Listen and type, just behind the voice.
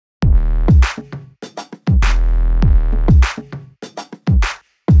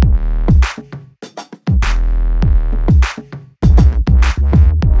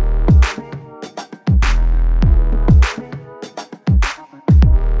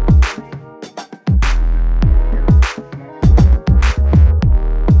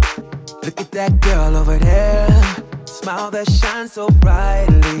Look at that girl over there, smile that shines so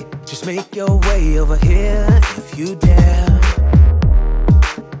brightly. Just make your way over here if you dare.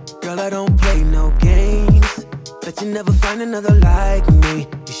 Girl, I don't play no games, bet you never find another like me.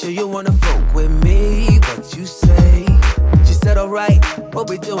 You sure you wanna folk with me? What you say? She said alright, what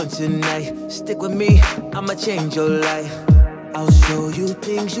we doing tonight? Stick with me, I'ma change your life. I'll show you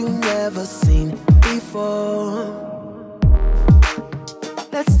things you never seen before.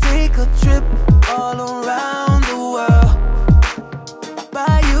 Let's take a trip all around the world.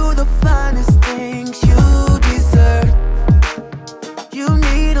 Buy you the finest things you deserve. You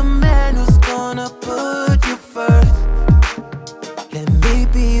need a man who's gonna put you first. Let me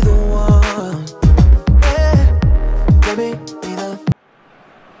be the one. Yeah. Let me be the.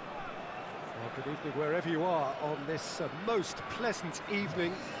 Well, good evening wherever you are on this most pleasant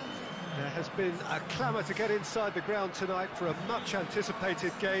evening. There has been a clamour to get inside the ground tonight for a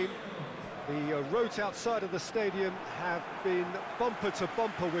much-anticipated game. The roads outside of the stadium have been bumper to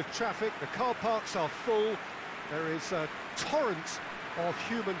bumper with traffic. The car parks are full. There is a torrent of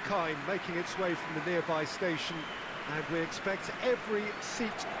humankind making its way from the nearby station, and we expect every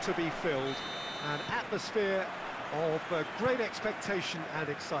seat to be filled. An atmosphere of great expectation and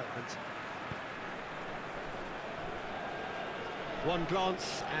excitement. One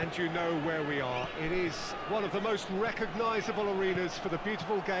glance and you know where we are. It is one of the most recognisable arenas for the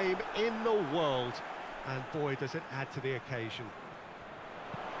beautiful game in the world. And boy, does it add to the occasion.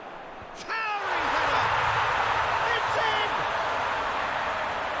 Towering header! It's in!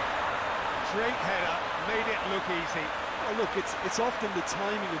 Great header, made it look easy. Well, look, it's often the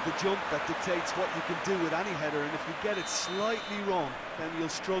timing of the jump that dictates what you can do with any header, and if you get it slightly wrong, then you'll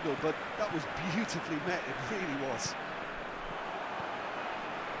struggle. But that was beautifully met, it really was.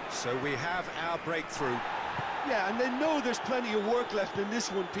 So we have our breakthrough. Yeah, and they know there's plenty of work left in this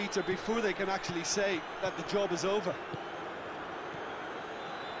one, Peter, before they can actually say that the job is over.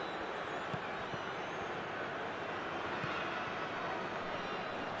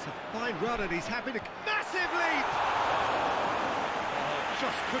 It's a fine run and he's happy to... Massive leap! Oh,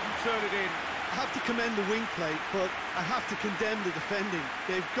 just couldn't turn it in. I have to commend the wing play, but I have to condemn the defending.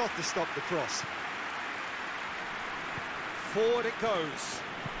 They've got to stop the cross. Forward it goes.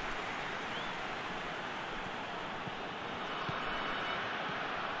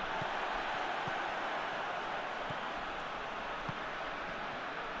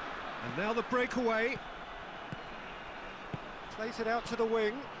 And now the breakaway. Plays it out to the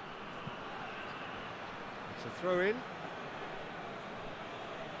wing. It's a throw in.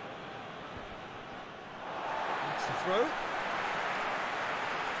 That's the throw.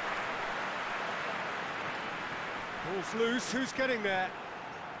 Ball's loose, who's getting there?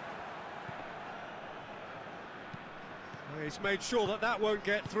 Well, he's made sure that that won't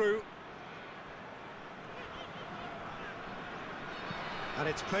get through. And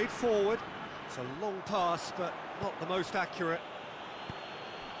it's played forward. It's a long pass, but not the most accurate.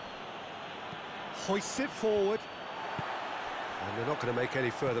 Hoists it forward. And they're not going to make any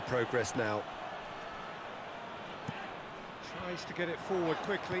further progress now. Tries to get it forward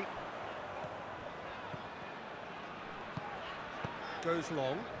quickly. Goes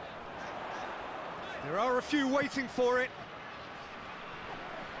long. There are a few waiting for it.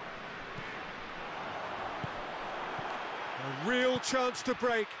 A real chance to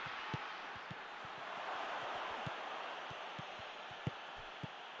break.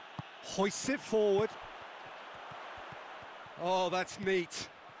 Hoists it forward. Oh, that's neat.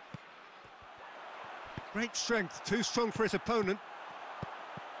 Great strength, too strong for his opponent.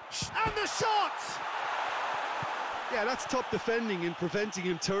 And the shot! Yeah, that's top defending and preventing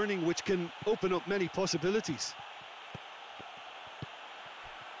him turning, which can open up many possibilities.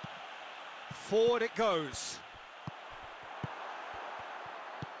 Forward it goes.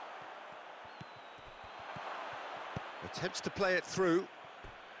 Attempts to play it through.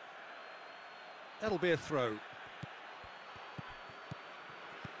 That'll be a throw.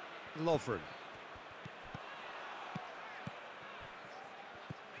 Lovren.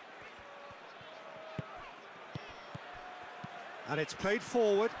 And it's played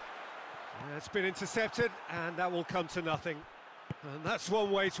forward. It's been intercepted, and that will come to nothing. And that's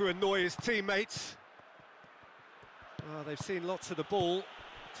one way to annoy his teammates. Well, they've seen lots of the ball.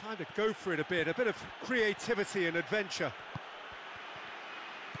 Time to go for it a bit of creativity and adventure.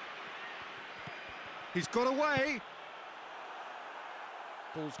 He's got away.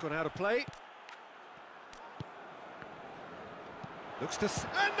 Ball's gone out of play. Looks to...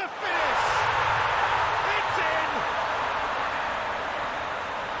 And the finish! It's in!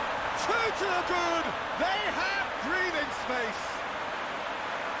 2 to the good! They have breathing space!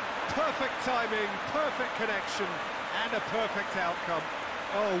 Perfect timing, perfect connection, and a perfect outcome.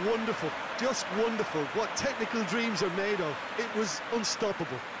 Oh, wonderful, just wonderful. What technical dreams are made of. It was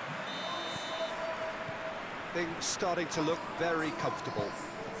unstoppable. Things starting to look very comfortable.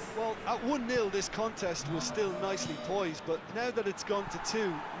 Well, at 1-0, this contest was still nicely poised, but now that it's gone to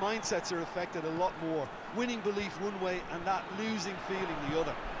 2, mindsets are affected a lot more. Winning belief one way and that losing feeling the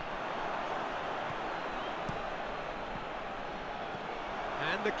other.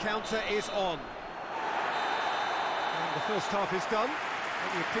 And the counter is on. And the first half is done.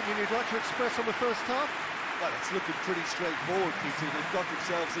 Any opinion you'd like to express on the first half? Well, it's looking pretty straightforward, Peter. They've got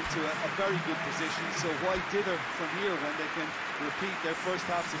themselves into a very good position, so why dither from here when they can repeat their first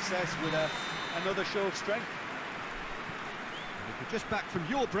half success with another show of strength? And if you're just back from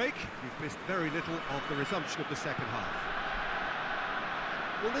your break, you've missed very little of the resumption of the second half.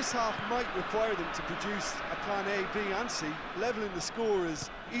 Well, this half might require them to produce a plan A, B and C. Levelling the score is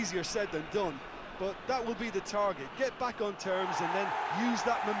easier said than done, but that will be the target. Get back on terms and then use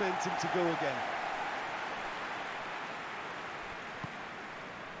that momentum to go again.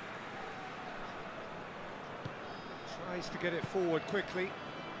 Tries to get it forward quickly.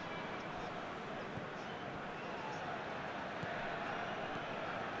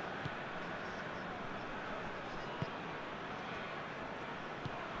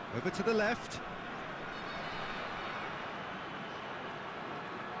 Over to the left.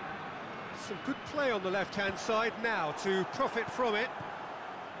 Some good play on the left-hand side now to profit from it.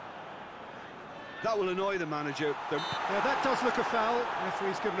 That will annoy the manager. Now that does look a foul.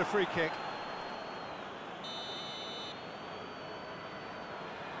 Referee's given a free kick.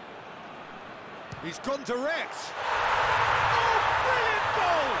 He's gone direct. Oh, brilliant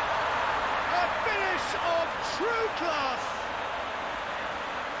goal! A finish of true class.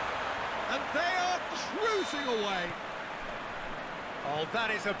 And they are cruising away. Oh, that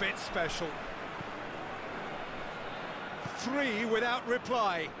is a bit special. 3 without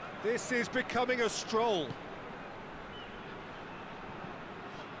reply. This is becoming a stroll.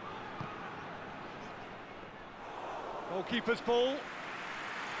 Goalkeeper's ball.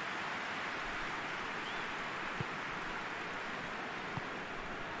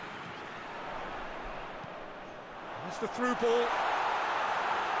 There's the through ball.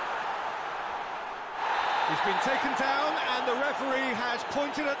 He's been taken down and the referee has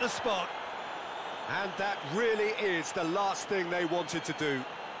pointed at the spot. And that really is the last thing they wanted to do.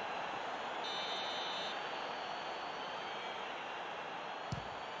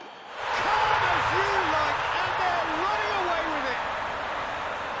 Calm as you like, and they're running away with it.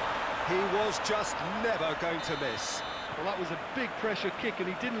 He was just never going to miss. Well, that was a big pressure kick and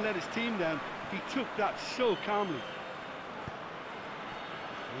he didn't let his team down. He took that so calmly.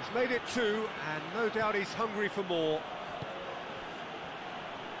 He's made it 2, and no doubt he's hungry for more.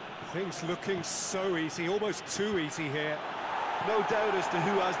 Things looking so easy, almost too easy here. No doubt as to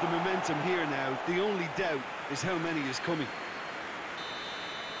who has the momentum here now. The only doubt is how many is coming.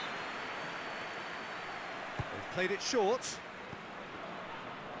 They've played it short.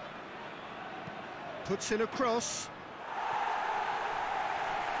 Puts in a cross.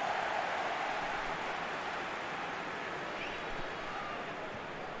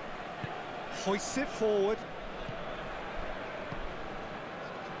 Hoists it forward.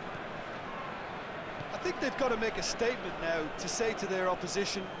 I think they've got to make a statement now to say to their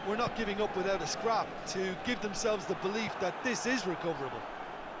opposition, we're not giving up without a scrap, to give themselves the belief that this is recoverable.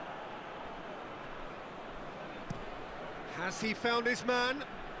 Has he found his man?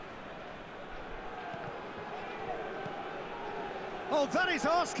 Oh, that is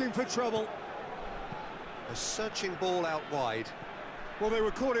asking for trouble. A searching ball out wide. Well, they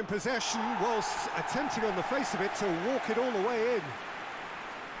were caught in possession whilst attempting on the face of it to walk it all the way in.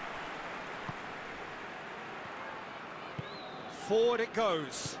 Forward it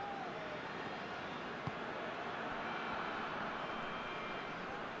goes.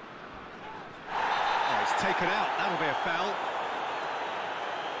 Oh, it's taken out. That'll be a foul.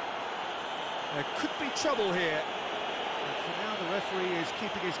 There could be trouble here. And for now, the referee is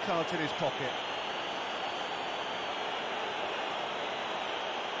keeping his cards in his pocket.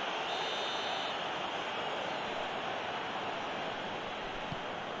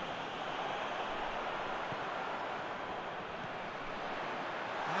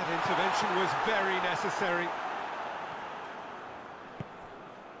 Intervention was very necessary.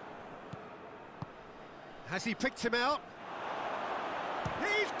 Has he picked him out?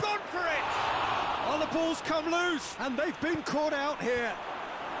 He's gone for it! Oh, the ball's come loose, and they've been caught out here.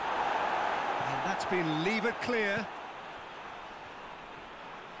 And that's been levered clear.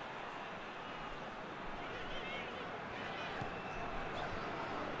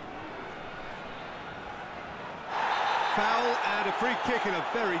 foul and a free kick in a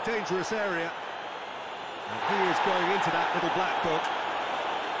very dangerous area. And he is going into that little black book.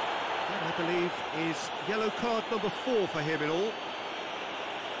 That, I believe, is yellow card number 4 for him in all.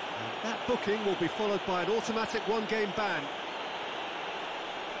 And that booking will be followed by an automatic one-game ban.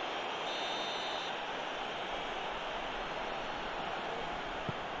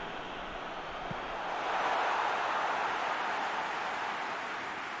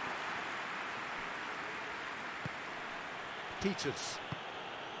 Peters.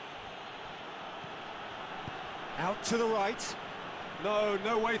 Out to the right.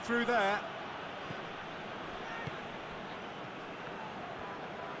 No way through there.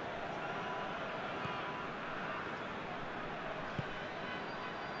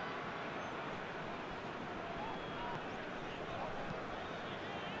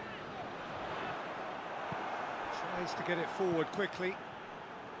 Tries to get it forward quickly.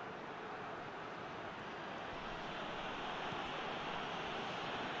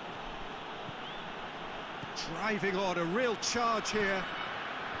 Driving on, a real charge here.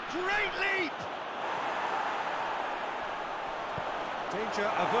 Great leap!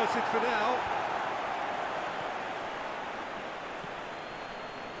 Danger averted for now.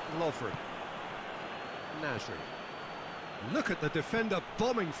 Lovren. Nasri. Look at the defender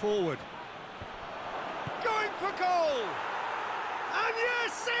bombing forward. Going for goal! And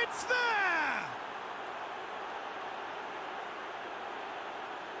yes, it's there!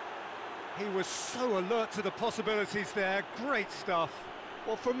 He was so alert to the possibilities there. Great stuff.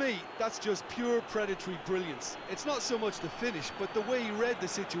 Well, for me, that's just pure predatory brilliance. It's not so much the finish, but the way he read the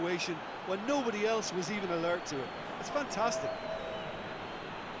situation when nobody else was even alert to it. It's fantastic.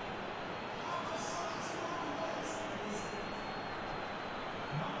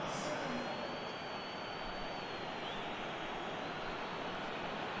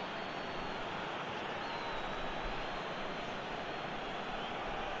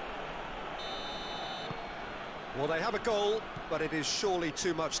 Well, they have a goal, but it is surely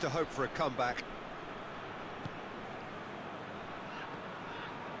too much to hope for a comeback.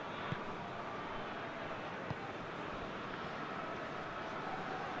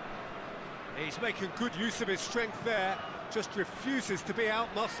 He's making good use of his strength there, just refuses to be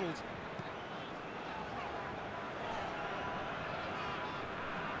out-muscled.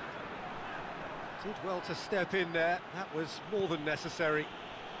 Did well to step in there, that was more than necessary.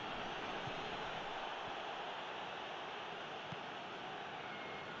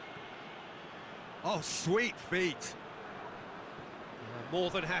 Oh, sweet feet. More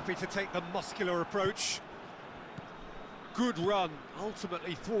than happy to take the muscular approach. Good run,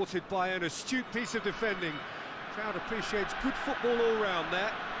 ultimately thwarted by an astute piece of defending. Crowd appreciates good football all round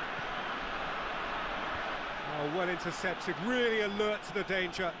there. Oh, well intercepted, really alert to the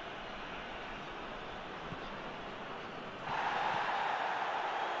danger.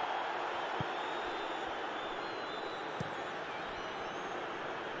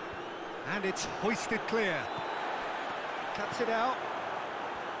 And it's hoisted clear. Cuts it out.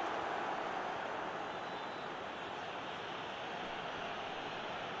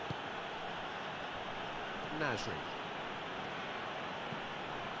 Nasri.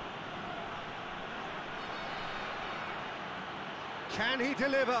 Can he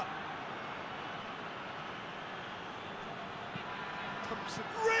deliver? Thompson.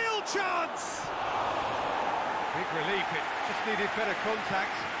 Real chance! Big relief, it just needed better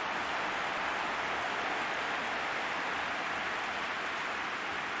contact.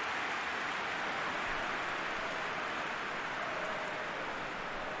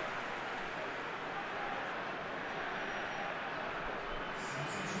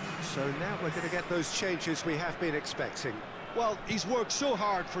 So now we're going to get those changes we have been expecting. Well, he's worked so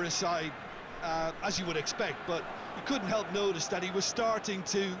hard for his side, as you would expect, but you couldn't help notice that he was starting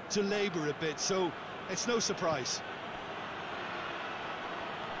to labour a bit, so it's no surprise.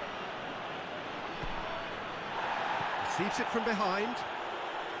 Receives it from behind.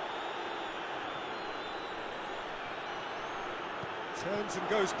 Turns and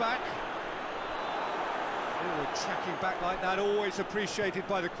goes back. Forward tracking back like that, always appreciated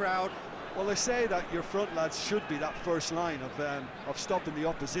by the crowd. Well, they say that your front lads should be that first line of stopping the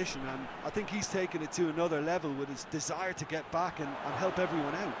opposition, and I think he's taken it to another level with his desire to get back and help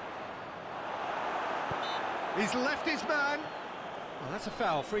everyone out. He's left his man. Well, that's a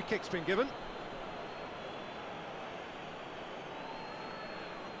foul. Free kick's been given.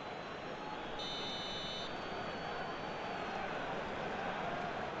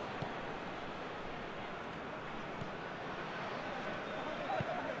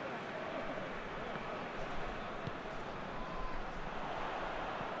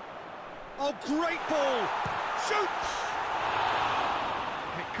 Oh, great ball! Shoots!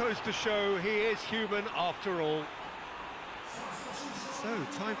 goes to show he is human after all. So,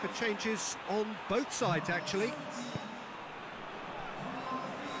 time for changes on both sides, actually.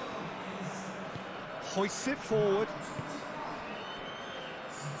 Hoists it forward.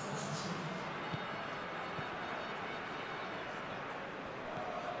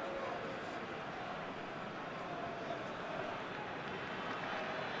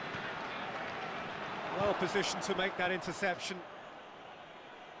 Well positioned to make that interception.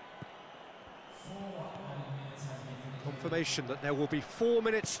 Confirmation that there will be 4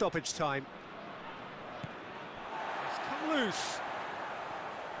 minutes stoppage time. It's come loose.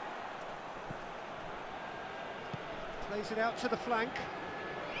 Plays it out to the flank.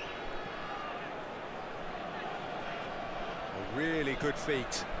 A really good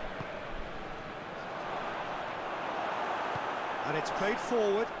feat. And it's played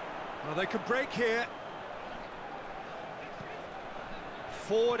forward. Well, they can break here.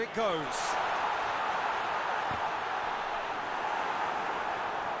 Forward it goes.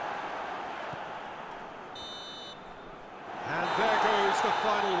 And there goes the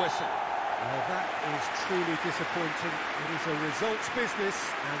final whistle. Well, that is truly disappointing. It is a results business,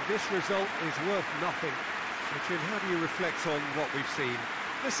 and this result is worth nothing. So, Jim, how do you reflect on what we've seen?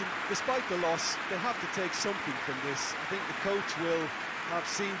 Listen, despite the loss, they have to take something from this. I think the coach will have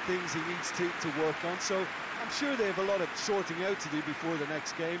seen things he needs to work on, so I'm sure they have a lot of sorting out to do before the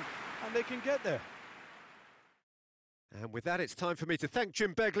next game, and they can get there. And with that, it's time for me to thank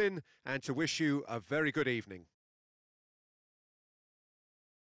Jim Beglin and to wish you a very good evening.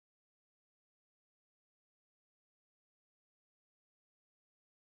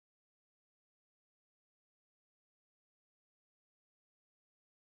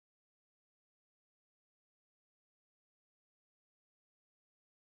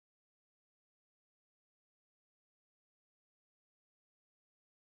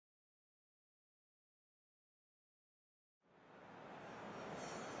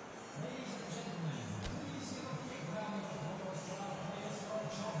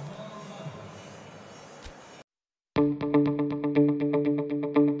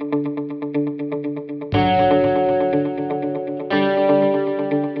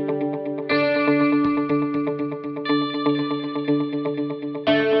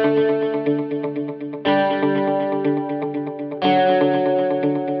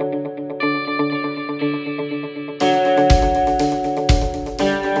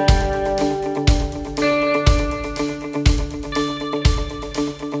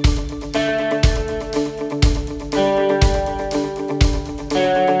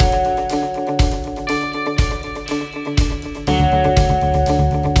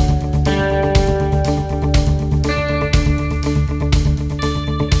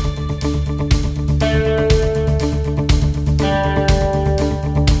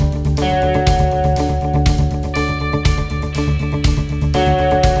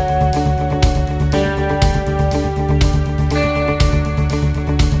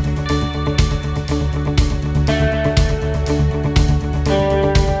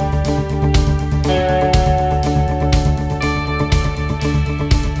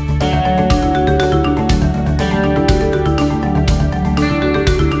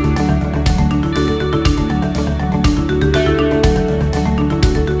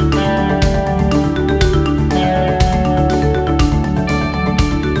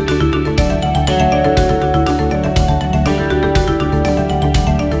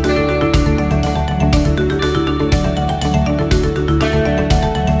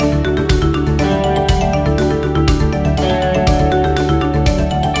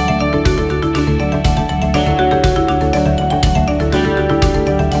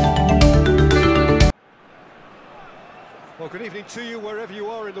 Well, good evening to you wherever you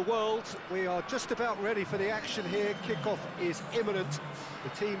are in the world. We are just about ready for the action here. Kickoff is imminent. The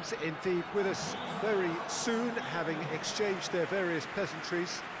team's indeed with us very soon, having exchanged their various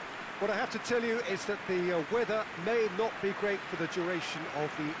pleasantries. What I have to tell you is that the weather may not be great for the duration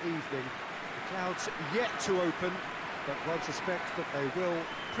of the evening. The clouds yet to open, but one suspects that they will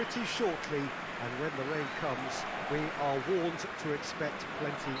pretty shortly, and when the rain comes, we are warned to expect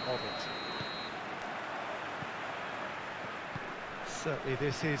plenty of it. Certainly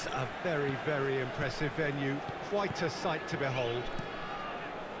this is a very, very impressive venue, quite a sight to behold.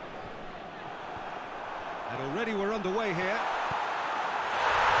 And already we're underway here.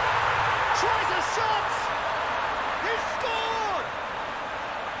 Tries a shot! He's scored!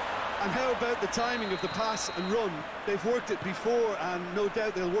 And how about the timing of the pass and run? They've worked it before, and no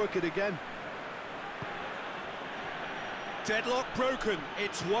doubt they'll work it again. Deadlock broken,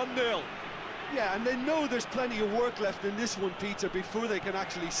 it's 1-0. Yeah, and they know there's plenty of work left in this one, Peter, before they can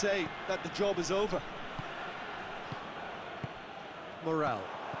actually say that the job is over. Morel.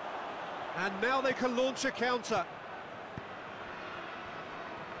 And now they can launch a counter.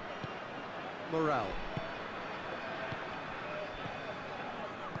 Morel.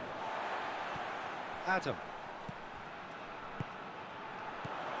 Adam.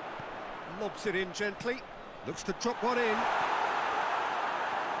 Lobs it in gently. Looks to drop one in.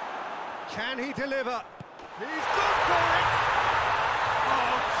 Can he deliver? He's gone for it!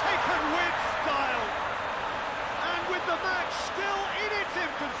 Oh, taken with style! And with the match still in its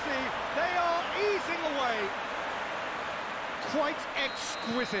infancy, they are easing away. Quite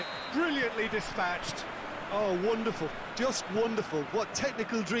exquisite, brilliantly dispatched. Oh, wonderful, just wonderful. What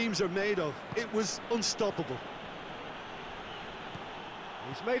technical dreams are made of. It was unstoppable.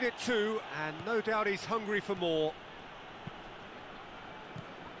 He's made it 2, and no doubt he's hungry for more.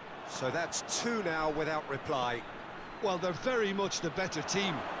 So that's 2 now without reply. Well, they're very much the better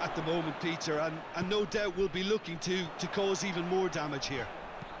team at the moment, Peter, and no doubt will be looking to cause even more damage here.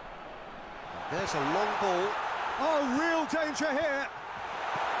 There's a long ball. Oh, real danger here.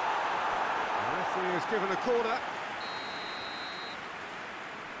 The referee has given a corner.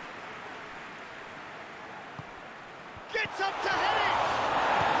 Gets up to head it!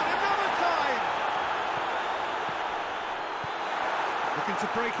 And another time! Looking to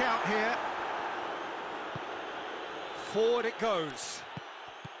break out here. Forward it goes.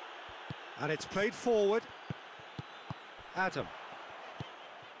 And it's played forward. Adam.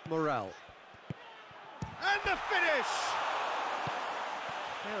 Morel. And the finish!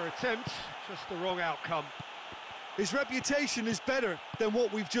 Fair attempt, just the wrong outcome. His reputation is better than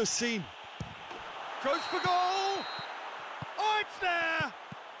what we've just seen. Goes for goal! Oh, it's there!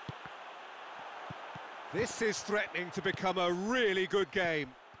 This is threatening to become a really good game.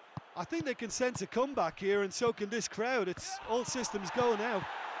 I think they can sense a comeback here, and so can this crowd. It's all systems go now.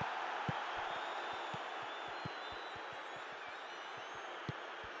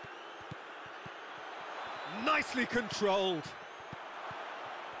 Nicely controlled.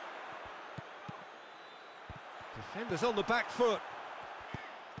 Defenders on the back foot.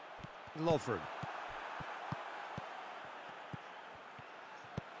 Lovren.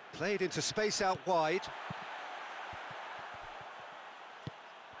 Played into space out wide.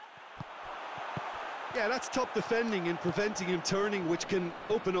 Yeah, that's top defending and preventing him turning, which can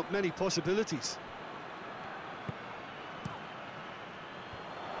open up many possibilities.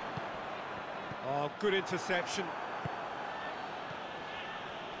 Oh, good interception.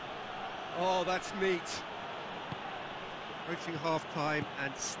 Oh, that's neat. Approaching half-time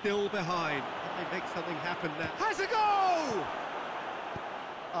and still behind. Can they make something happen now? Has a go!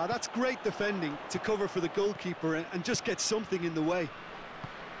 That's great defending to cover for the goalkeeper and just get something in the way.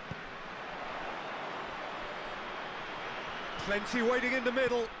 Plenty waiting in the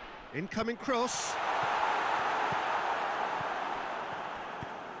middle. Incoming cross.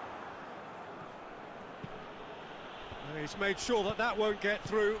 He's made sure that that won't get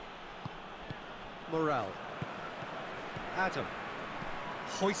through. Morel. Adam.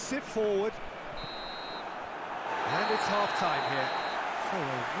 Hoists it forward. And it's half-time here. So a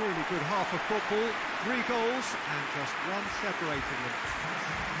really good half of football. 3 goals and just one separating them.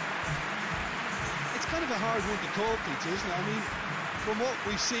 It's kind of a hard one to call, Peter, isn't it? I mean, from what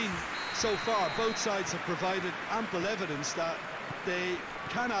we've seen so far, both sides have provided ample evidence that they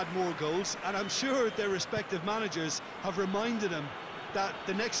can add more goals, and I'm sure their respective managers have reminded them that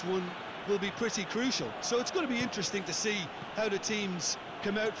the next one will be pretty crucial. So it's going to be interesting to see how the teams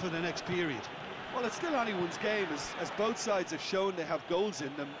come out for the next period. Well, it's still anyone's game, as both sides have shown they have goals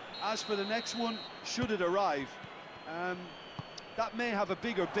in them. As for the next one, should it arrive, that may have a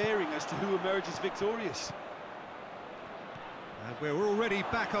bigger bearing as to who emerges victorious. And we're already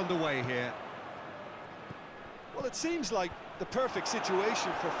back underway here. Well, it seems like the perfect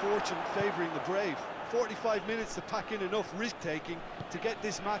situation for fortune favouring the brave. 45 minutes to pack in enough risk-taking to get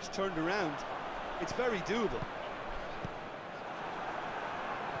this match turned around. It's very doable.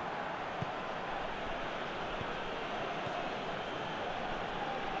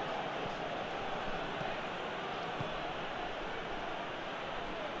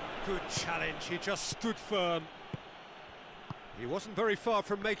 Good challenge, he just stood firm. He wasn't very far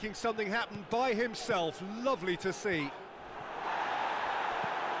from making something happen by himself. Lovely to see.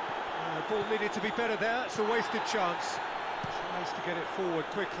 The ball needed to be better there. It's a wasted chance. Tries to get it forward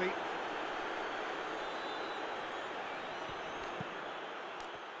quickly.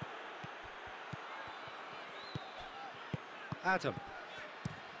 Adam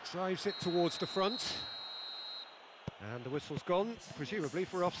drives it towards the front. And the whistle's gone, presumably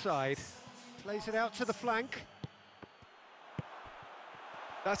for offside. Plays it out to the flank.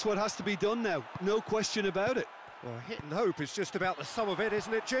 That's what has to be done now, no question about it. Well, hit and hope is just about the sum of it,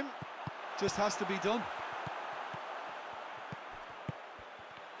 isn't it, Jim? Just has to be done.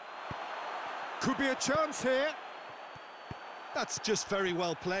 Could be a chance here. That's just very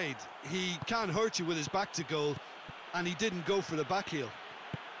well played. He can't hurt you with his back to goal, and he didn't go for the back heel.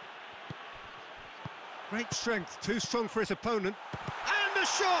 Great strength, too strong for his opponent. And the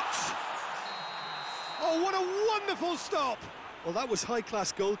shot! Oh, what a wonderful stop! Well, that was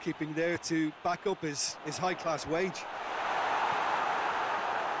high-class goalkeeping there to back up his high-class wage.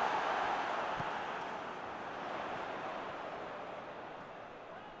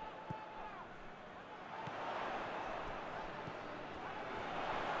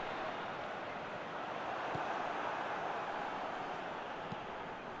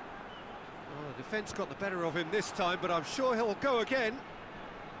 Oh, the defence got the better of him this time, but I'm sure he'll go again.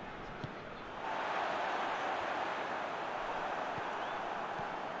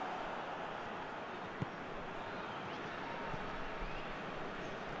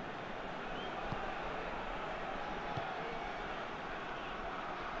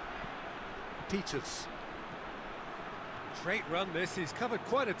 Peters. Great run this, he's covered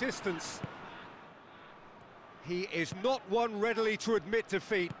quite a distance. He is not one readily to admit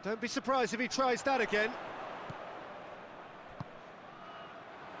defeat. Don't be surprised if he tries that again.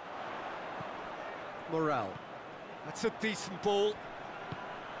 Morale. That's a decent ball.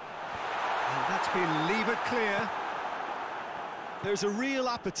 And that's been levered clear. There's a real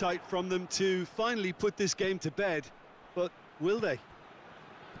appetite from them to finally put this game to bed, but will they?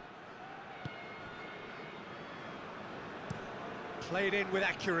 Played in with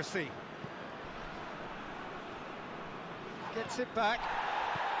accuracy. Gets it back.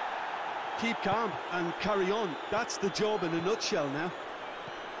 Keep calm and carry on. That's the job in a nutshell now.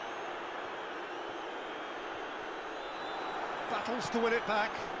 Battles to win it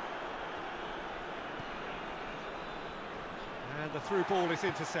back. And the through ball is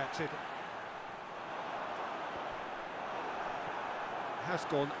intercepted. Has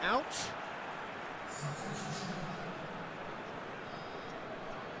gone out.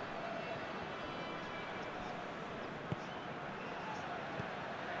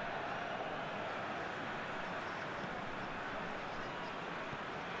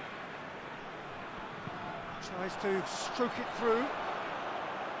 Tries to stroke it through.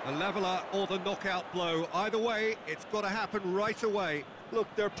 The leveller or the knockout blow. Either way, it's got to happen right away. Look,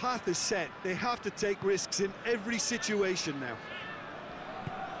 their path is set. They have to take risks in every situation now.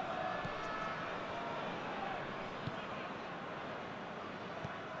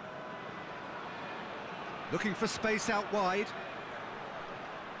 Looking for space out wide.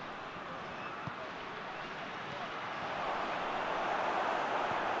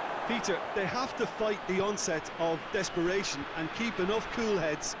 Peter, they have to fight the onset of desperation and keep enough cool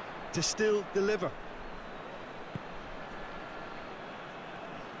heads to still deliver.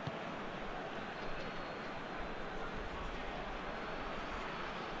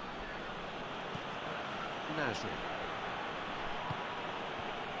 Nasri.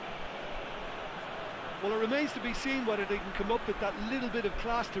 Well, it remains to be seen whether they can come up with that little bit of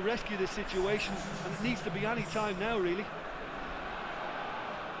class to rescue this situation, and it needs to be any time now, really.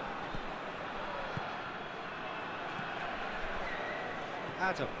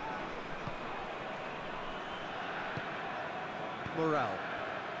 Adam. Morale.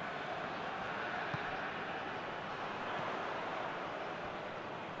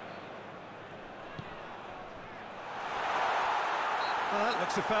 That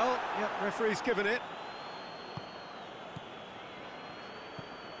looks a foul. Yep, referee's given it.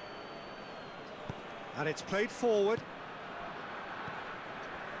 And it's played forward.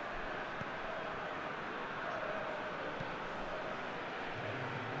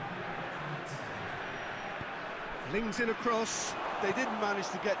 Flings in across. They didn't manage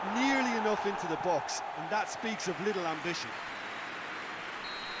to get nearly enough into the box, and that speaks of little ambition.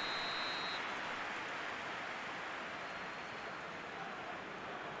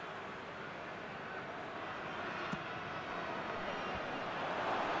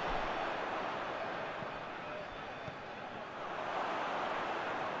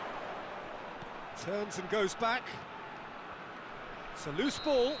 Turns and goes back. It's a loose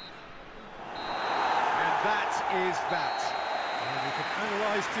ball. And that is that. And you can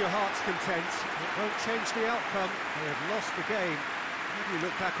analyse to your heart's content. It won't change the outcome. They have lost the game. How do you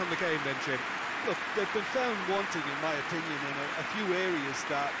look back on the game then, Jim? Look, they've been found wanting, in my opinion, in a few areas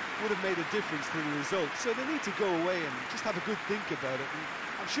that would have made a difference to the result. So they need to go away and just have a good think about it. And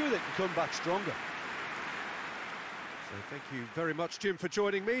I'm sure they can come back stronger. So thank you very much, Jim, for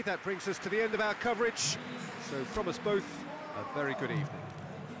joining me. That brings us to the end of our coverage. So from us both, a very good evening.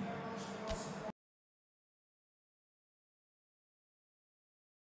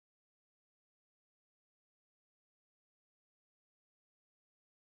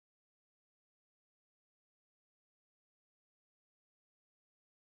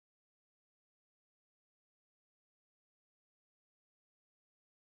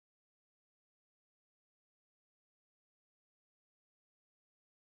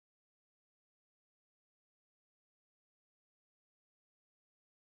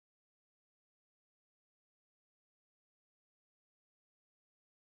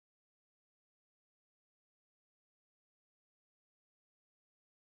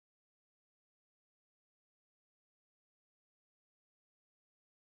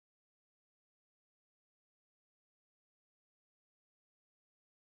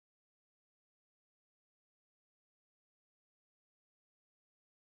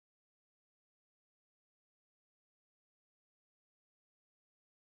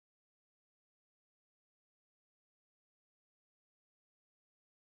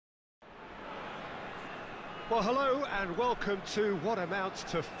 Well, hello and welcome to what amounts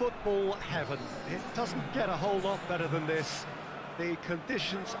to football heaven. It doesn't get a whole lot better than this. The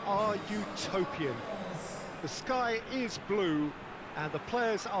conditions are utopian. The sky is blue and the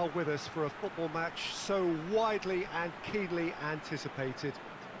players are with us for a football match so widely and keenly anticipated.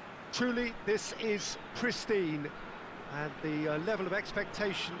 Truly, this is pristine, and the level of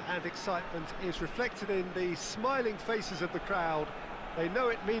expectation and excitement is reflected in the smiling faces of the crowd. They know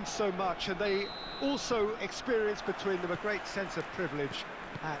it means so much, and they also experience between them a great sense of privilege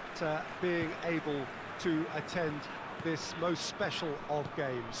at being able to attend this most special of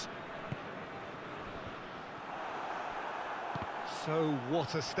games. So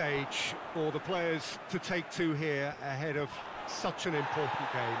what a stage for the players to take to here ahead of such an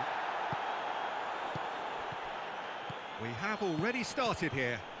important game. We have already started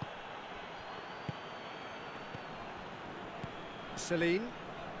here. Celine,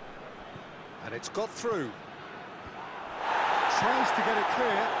 and it's got through. Tries to get it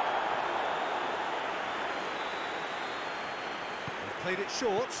clear. They've played it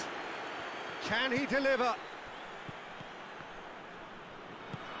short. Can he deliver?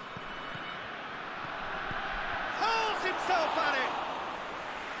 Hurls himself at it.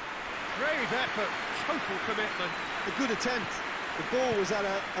 Brave effort, total commitment. A good attempt. The ball was at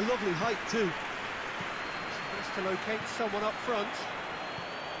a lovely height too. To locate someone up front.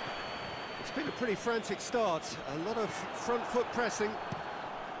 It's been a pretty frantic start, a lot of front foot pressing.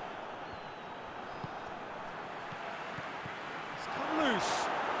 It's come loose.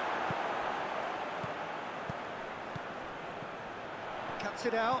 Cuts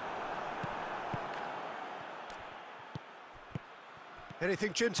it out.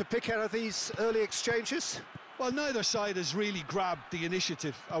 Anything, Jim, to pick out of these early exchanges? Well, neither side has really grabbed the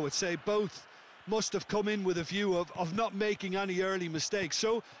initiative, I would say. Both must have come in with a view of not making any early mistakes.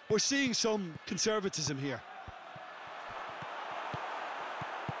 So we're seeing some conservatism here.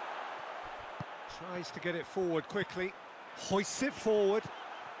 Tries to get it forward quickly. Hoists it forward.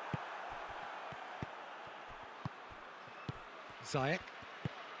 Ziyech.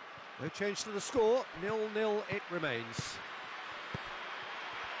 No change to the score. 0-0 it remains.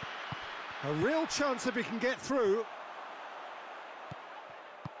 A real chance if he can get through.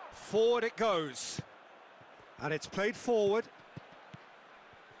 Forward it goes, and it's played forward,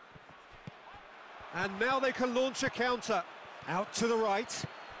 and now they can launch a counter. Out to the right,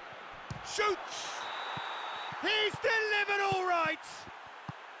 shoots, he's delivered all right.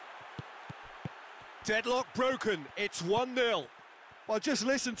 Deadlock broken, it's 1-0. Well, just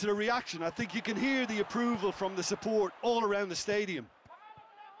listen to the reaction. I think you can hear the approval from the support all around the stadium.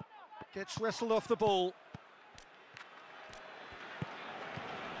 Gets wrestled off the ball.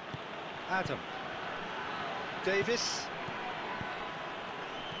 Adam. Davis.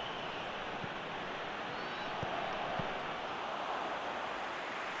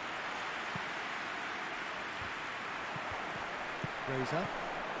 Reza.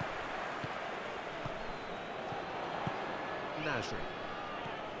 Nasri.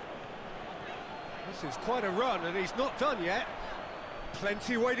 This is quite a run, and he's not done yet.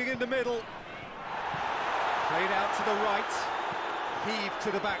 Plenty waiting in the middle. Played out to the right. Heave to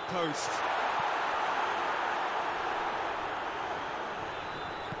the back post.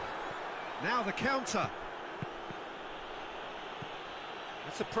 Now the counter.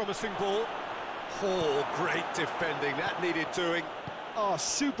 That's a promising ball. Oh, great defending. That needed doing. Oh,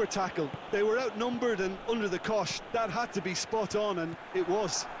 super tackle. They were outnumbered and under the cosh. That had to be spot on, and it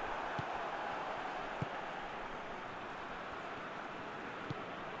was.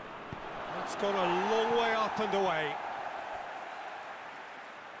 gone a long way up and away.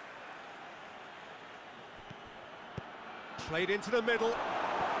 Played into the middle.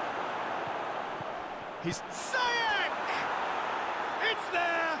 He's Ziyech! It's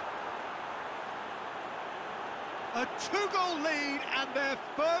there! A two-goal lead, and they're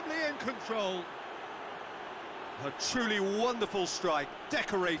firmly in control. A truly wonderful strike,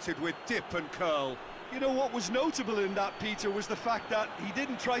 decorated with dip and curl. You know what was notable in that, Peter, was the fact that he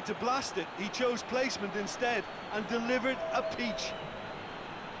didn't try to blast it. He chose placement instead and delivered a peach.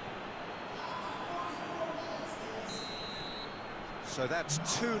 So that's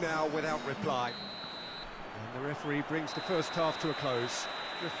two now without reply. And the referee brings the first half to a close.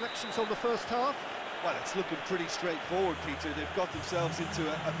 Reflections on the first half? Well, it's looking pretty straightforward, Peter. They've got themselves into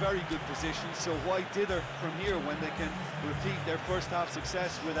a very good position, so why dither from here when they can repeat their first half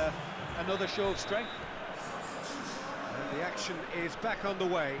success with another show of strength? And the action is back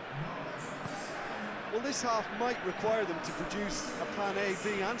underway. Well, this half might require them to produce a plan A,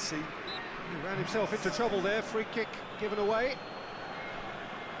 B and C. He ran himself into trouble there, free kick given away.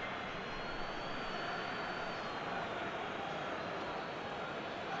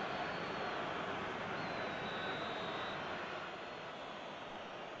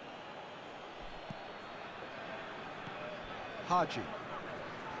 Haji.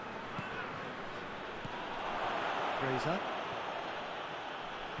 Fraser.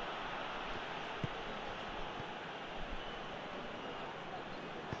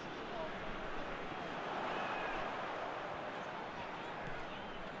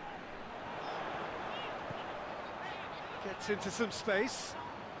 Gets into some space.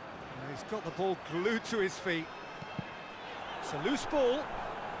 And he's got the ball glued to his feet. It's a loose ball.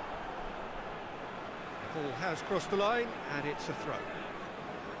 Ball has crossed the line, and it's a throw.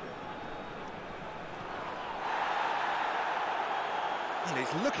 And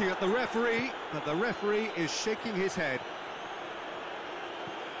he's looking at the referee, but the referee is shaking his head.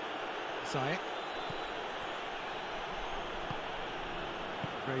 Ziyech.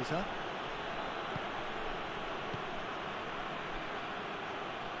 Fraser.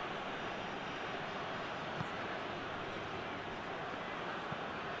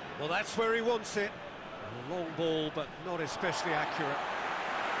 Well, that's where he wants it. A long ball, but not especially accurate.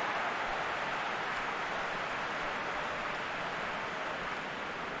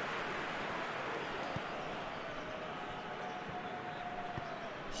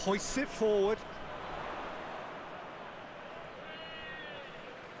 Hoists it forward.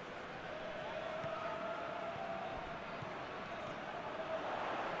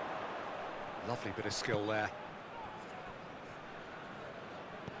 Lovely bit of skill there.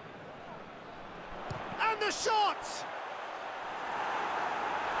 And the shot!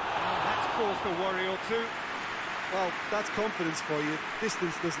 Oh, that's caused a worry or two. Well, that's confidence for you.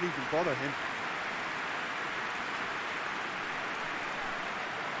 Distance doesn't even bother him.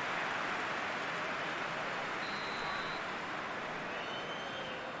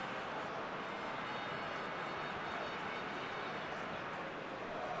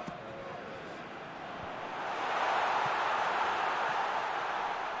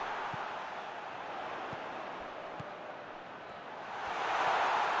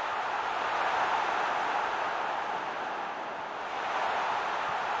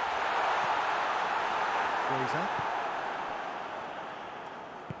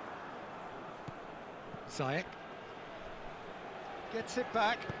 Ziyech gets it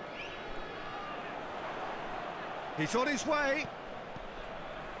back. He's on his way.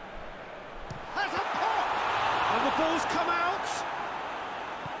 Has a pop! And the ball's come out.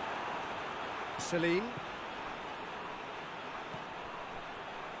 Celine.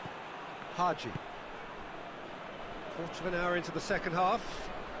 Haji. Quarter of an hour into the second half.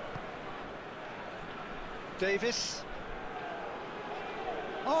 Davis.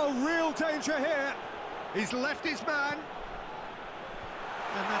 Oh, real danger here. He's left his man.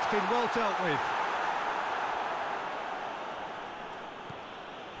 And that's been well dealt with.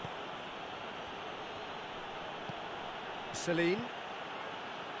 Celine.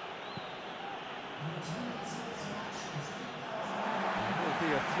 Will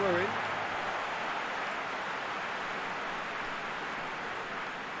be a throw-in.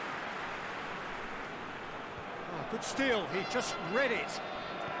 Oh, good steal. He just read it.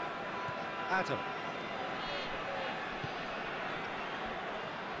 Adam.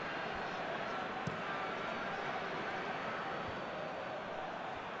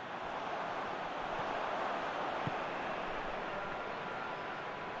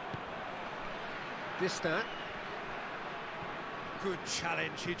 Distant. Good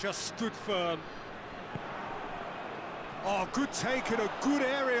challenge, he just stood firm. Oh, good take in a good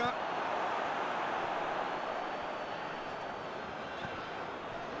area.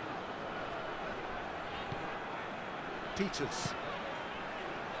 Peters.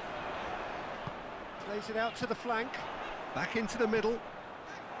 Plays it out to the flank. Back into the middle.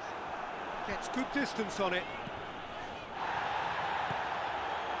 Gets good distance on it.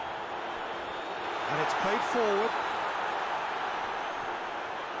 And it's played forward.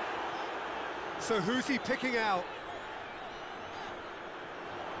 So who's he picking out?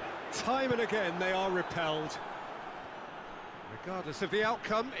 Time and again they are repelled. Regardless of the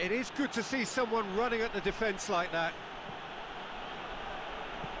outcome, it is good to see someone running at the defence like that.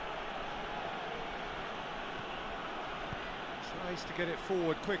 Tries to get it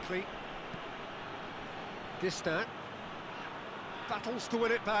forward quickly. Distant. Battles to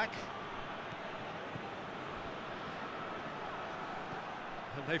win it back.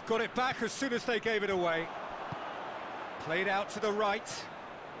 And they've got it back as soon as they gave it away. Played out to the right.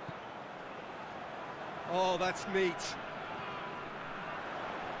 Oh, that's neat.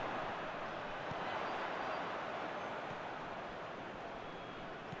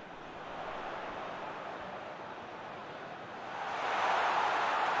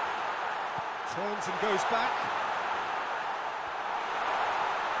 Turns and goes back.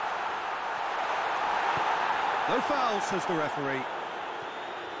 No foul, says the referee.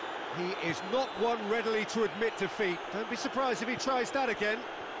 He is not one readily to admit defeat. Don't be surprised if he tries that again.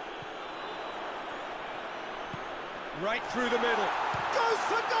 Right through the middle. Goes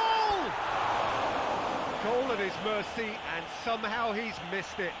for goal! Goal at his mercy, and somehow he's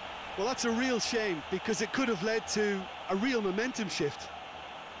missed it. Well, that's a real shame, because it could have led to a real momentum shift.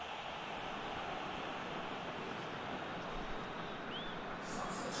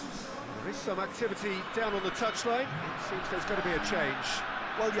 There is some activity down on the touchline. It seems there's going to be a change.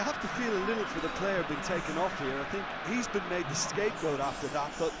 Well, you have to feel a little for the player being taken off here. I think he's been made the scapegoat after that,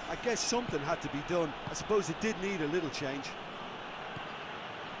 but I guess something had to be done. I suppose it did need a little change.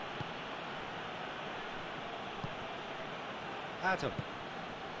 Adam.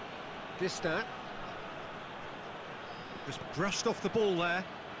 Distant. Just brushed off the ball there.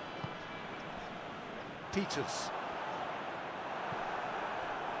 Peters.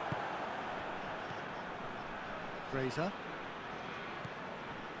 Fraser.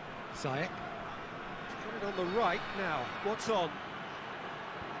 Zayek. He's got it on the right now. What's on?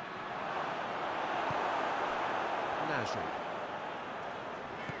 Nasri.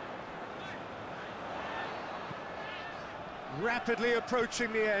 Rapidly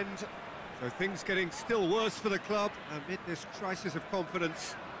approaching the end. So things getting still worse for the club amid this crisis of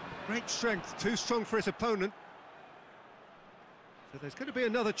confidence. Great strength, too strong for his opponent. So there's going to be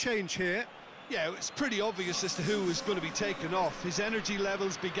another change here. Yeah, it's pretty obvious as to who was going to be taken off. His energy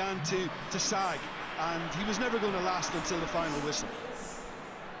levels began to sag, and he was never going to last until the final whistle.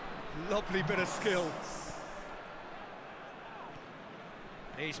 Lovely bit of skill.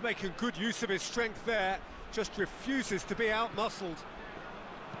 He's making good use of his strength there, just refuses to be out-muscled.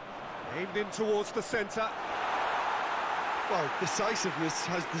 Aimed in towards the centre. Well, decisiveness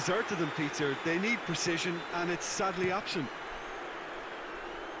has deserted them, Peter. They need precision, and it's sadly absent.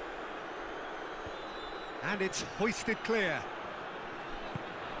 And it's hoisted clear.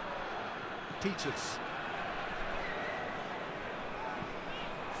 Peters.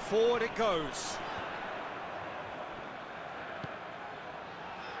 Forward it goes.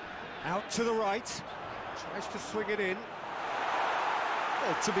 Out to the right. Tries to swing it in.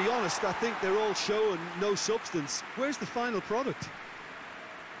 Well, to be honest, I think they're all showing no substance. Where's the final product?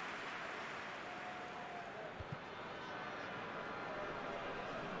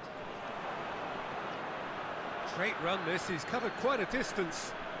 Great run this, he's covered quite a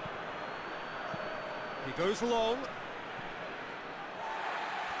distance. He goes long.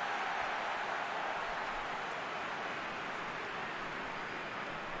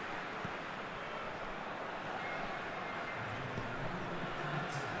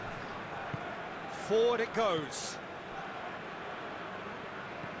 Forward it goes.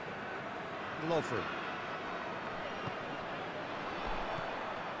 Lovely.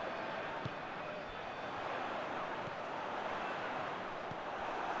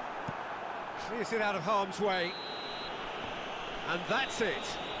 Clears it out of harm's way. And that's it.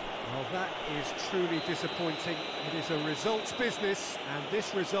 Well, that is truly disappointing. It is a results business, and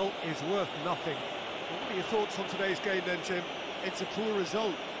this result is worth nothing. What are your thoughts on today's game then, Jim? It's a poor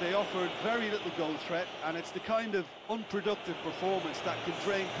result. They offered very little goal threat, and it's the kind of unproductive performance that can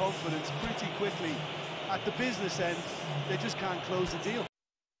drain confidence pretty quickly. At the business end, they just can't close the deal.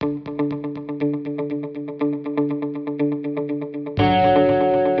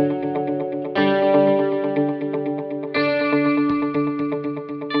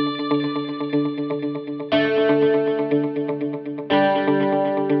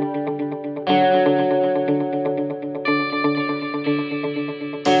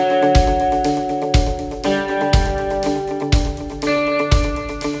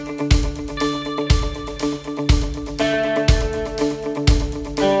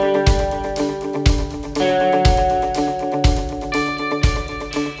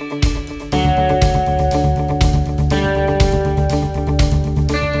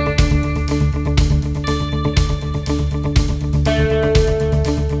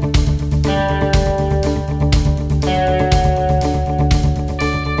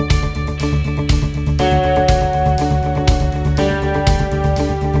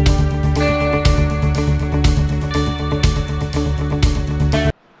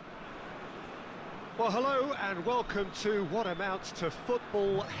 into what amounts to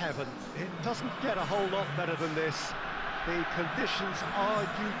football heaven. It doesn't get a whole lot better than this. The conditions are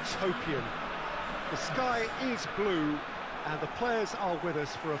utopian. The sky is blue, and the players are with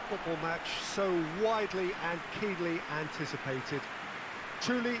us for a football match so widely and keenly anticipated.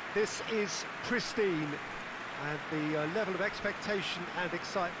 Truly, this is pristine, and the level of expectation and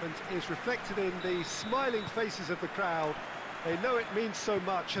excitement is reflected in the smiling faces of the crowd. They know it means so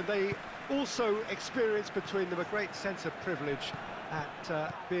much, and they also experience between them a great sense of privilege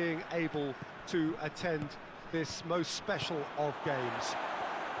at being able to attend this most special of games.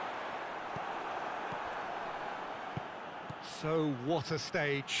 So what a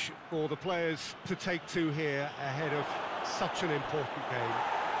stage for the players to take to here ahead of such an important game.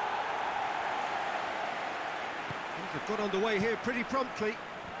 Things have got underway here pretty promptly.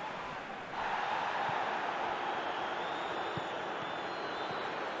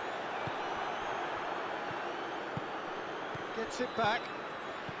 Gets it back.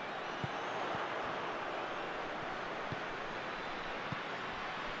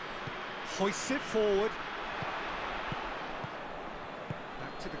 Hoists it forward.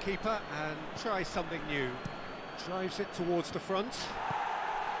 Back to the keeper and tries something new. Drives it towards the front.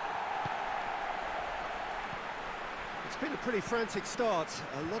 It's been a pretty frantic start.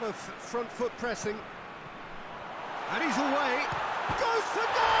 A lot of front foot pressing. And he's away. Goes for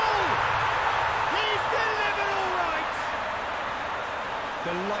goal! He's delivered all right!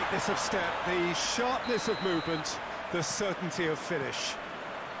 The lightness of step, the sharpness of movement, the certainty of finish.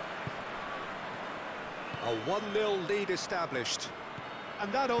 A 1-0 lead established.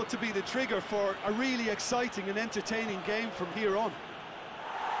 And that ought to be the trigger for a really exciting and entertaining game from here on.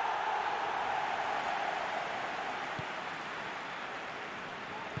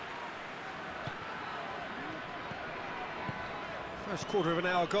 First quarter of an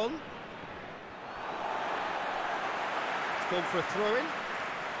hour gone. It's gone for a throw-in.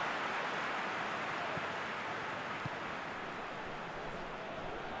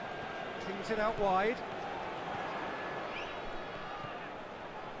 Kings it out wide.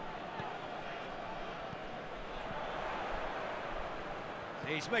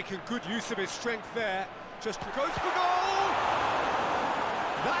 He's making good use of his strength there. Just goes for goal!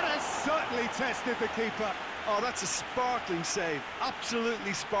 That has certainly tested the keeper. Oh, that's a sparkling save.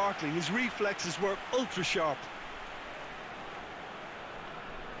 Absolutely sparkling. His reflexes were ultra sharp.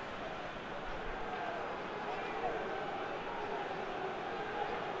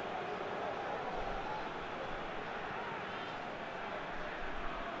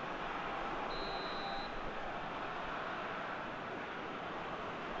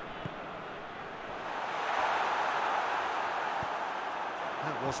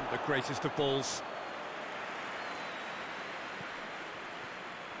 That wasn't the greatest of balls.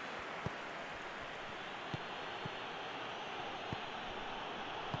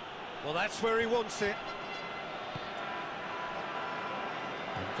 Well, that's where he wants it.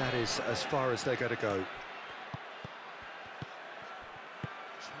 And that is as far as they're going to go.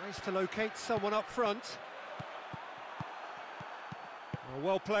 Tries to locate someone up front.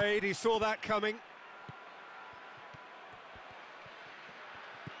 Well played, he saw that coming.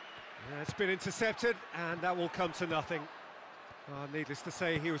 It's been intercepted, and that will come to nothing. Needless to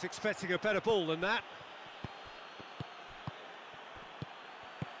say, he was expecting a better ball than that.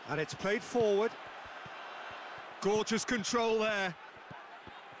 And it's played forward. Gorgeous control there.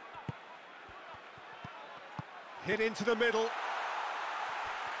 Hit into the middle.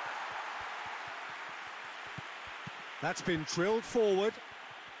 That's been drilled forward.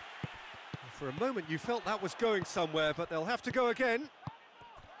 For a moment you felt that was going somewhere, but they'll have to go again.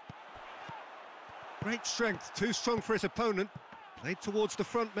 Great strength, too strong for his opponent. Played towards the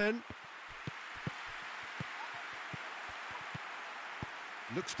front men.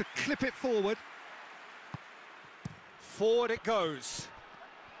 Looks to clip it forward. Forward it goes.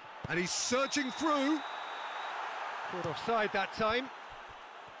 And he's surging through. Caught offside that time.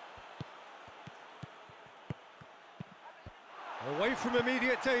 Away from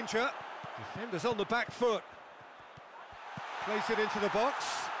immediate danger. Defenders on the back foot. Plays it into the box.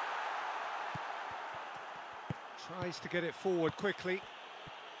 Tries to get it forward quickly.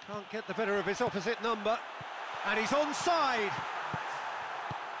 Can't get the better of his opposite number. And he's onside.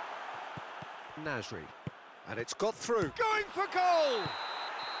 Nasri. And it's got through. Going for goal!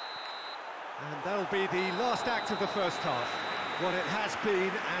 And that'll be the last act of the first half. What it has been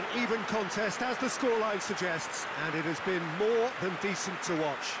an even contest, as the scoreline suggests, and it has been more than decent to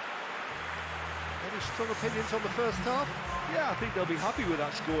watch. Any strong opinions on the first half? Yeah, I think they'll be happy with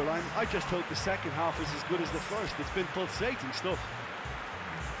that scoreline. I just hope the second half is as good as the first. It's been pulsating stuff.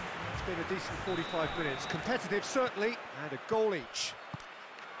 It's been a decent 45 minutes. Competitive, certainly, and a goal each.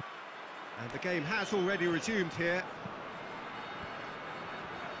 And the game has already resumed here.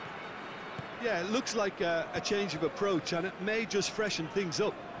 Yeah, it looks like a change of approach, and it may just freshen things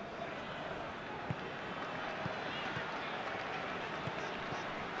up.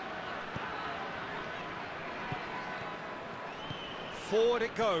 Forward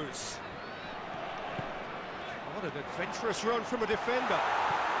it goes. What an adventurous run from a defender.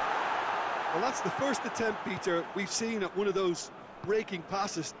 Well, that's the first attempt, Peter, we've seen at one of those raking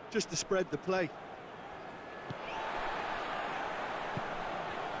passes just to spread the play.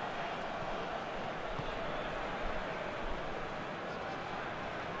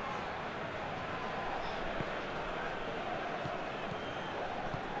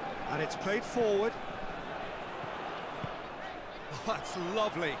 And it's played forward. Oh, that's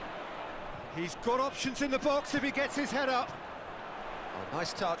lovely. He's got options in the box if he gets his head up. Oh,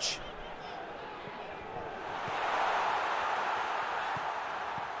 nice touch.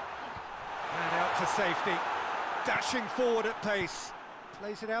 And out to safety. Dashing forward at pace.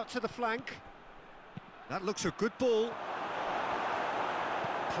 Plays it out to the flank. That looks a good ball.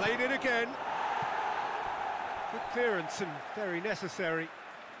 Played it again. Good clearance and very necessary.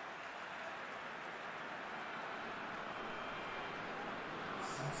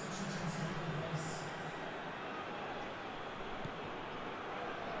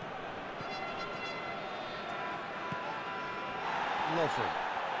 Lovely.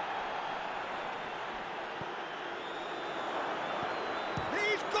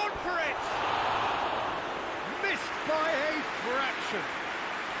 He's gone for it! Missed by a fraction.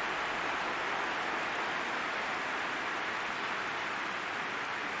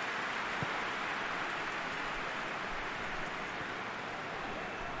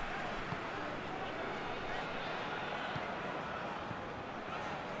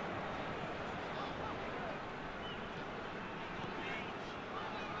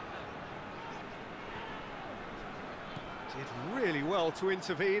 Did really well to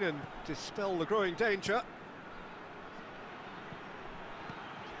intervene and dispel the growing danger.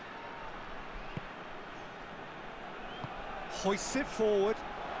 Hoists it forward.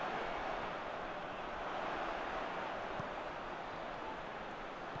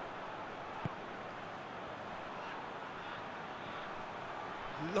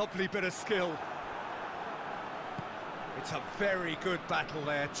 Lovely bit of skill. It's a very good battle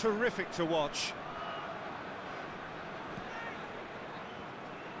there, terrific to watch.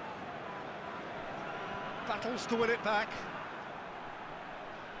 Battles to win it back.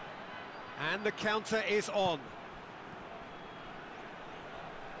 And the counter is on.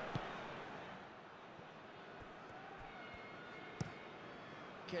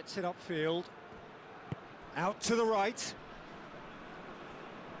 Gets it upfield. Out to the right.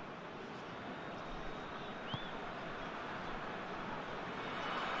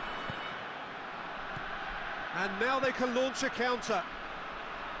 And now they can launch a counter.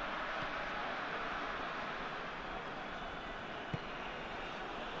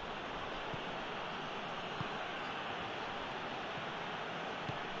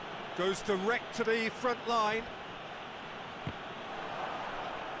 Goes direct to the front line.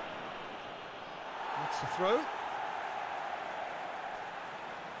 That's the throw.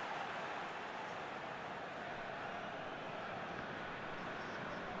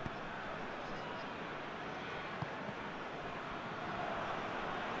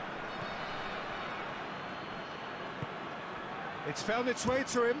 It's found its way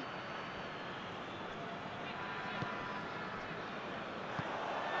to him.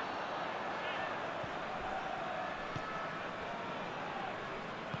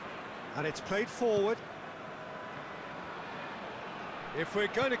 And it's played forward. If we're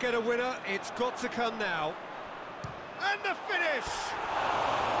going to get a winner, it's got to come now. And the finish!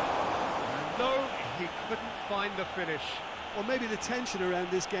 And no, he couldn't find the finish. Well, maybe the tension around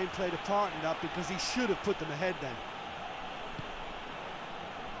this game played a part in that, because he should have put them ahead then.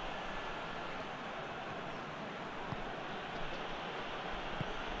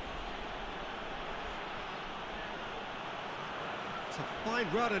 It's a fine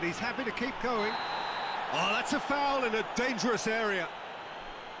run and he's happy to keep going. Oh, that's a foul in a dangerous area.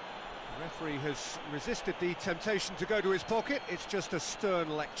 The referee has resisted the temptation to go to his pocket. It's just a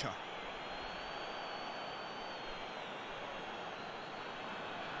stern lecture.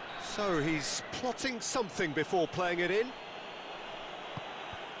 So he's plotting something before playing it in.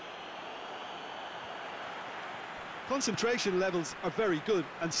 Concentration levels are very good,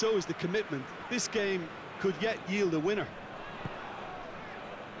 and so is the commitment. This game could yet yield a winner.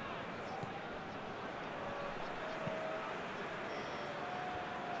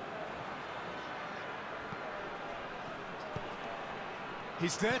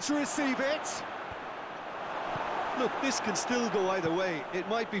 He's there to receive it. Look, this can still go either way. It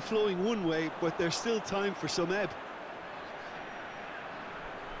might be flowing one way, but there's still time for some ebb.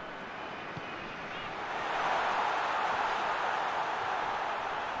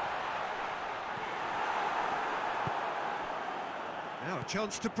 Now a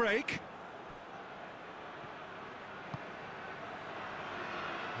chance to break.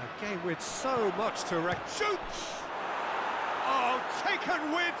 A game with so much to Shoots! Oh,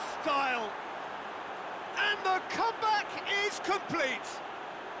 taken with style! And the comeback is complete!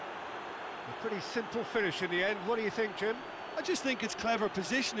 A pretty simple finish in the end. What do you think, Jim? I just think it's clever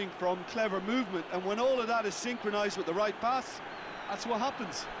positioning from clever movement, and when all of that is synchronised with the right pass, that's what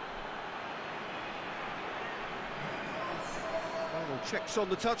happens. Final checks on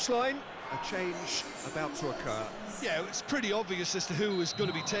the touchline. A change about to occur. Yeah, it's pretty obvious as to who was going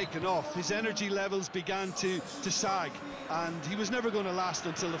to be taken off. His energy levels began to sag, and he was never going to last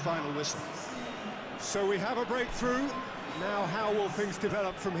until the final whistle. So we have a breakthrough. Now how will things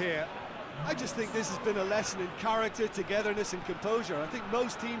develop from here? I just think this has been a lesson in character, togetherness and composure. I think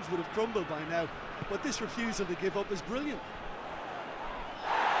most teams would have crumbled by now, but this refusal to give up is brilliant.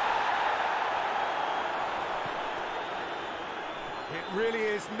 It really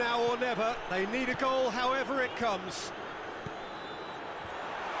is now or never. They need a goal however it comes.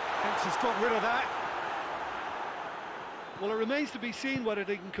 Fence has got rid of that. Well, it remains to be seen whether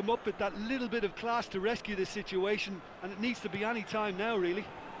they can come up with that little bit of class to rescue this situation, and it needs to be any time now, really.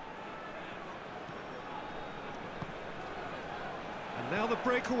 And now the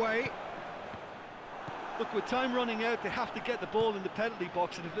breakaway. Look, with time running out, they have to get the ball in the penalty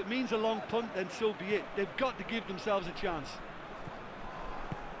box, and if it means a long punt, then so be it. They've got to give themselves a chance.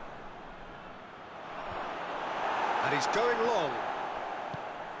 And he's going long.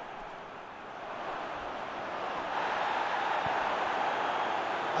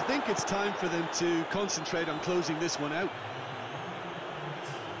 I think it's time for them to concentrate on closing this one out.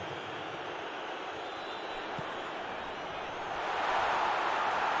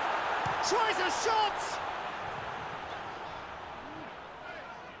 Tries a shot!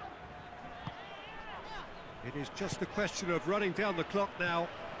 It is just a question of running down the clock now.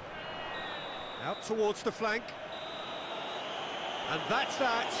 Out towards the flank. And that's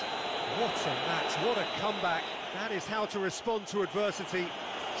that. What a match, what a comeback. That is how to respond to adversity.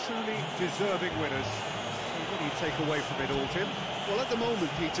 Truly deserving winners. So what do you take away from it all, Jim? Well, at the moment,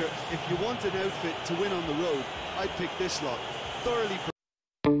 Peter, if you want an outfit to win on the road, I'd pick this lot. Thoroughly